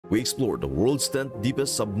we explore the world's 10th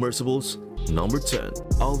deepest submersibles. Number 10.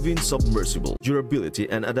 Alvin Submersible. Durability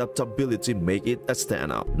and adaptability make it a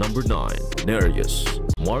standout. Number 9. Nereus.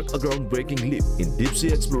 Mark a groundbreaking leap in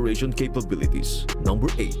deep-sea exploration capabilities. Number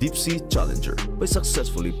 8. Deepsea Challenger. By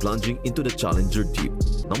successfully plunging into the Challenger deep.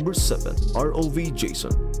 Number 7. ROV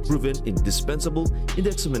Jason. Proven indispensable in the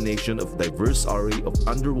examination of diverse array of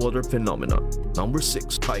underwater phenomena. Number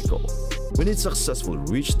 6. Kaiko. When it successfully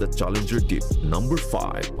reached the Challenger deep. Number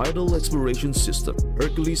 5. Hadal Exploration System.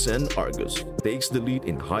 Hercules and Argus takes the lead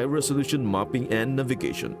in high-resolution mapping and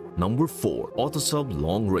navigation. Number 4. Autosub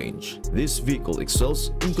Long Range. This vehicle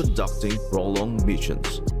excels in conducting prolonged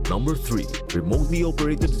missions. Number 3. Remotely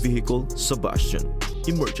operated vehicle Sebastian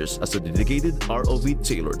emerges as a dedicated ROV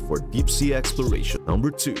tailored for deep-sea exploration.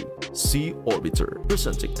 Number 2. Sea Orbiter,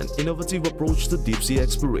 presenting an innovative approach to deep-sea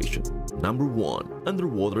exploration. Number 1.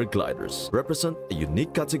 Underwater gliders represent a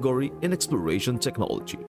unique category in exploration technology.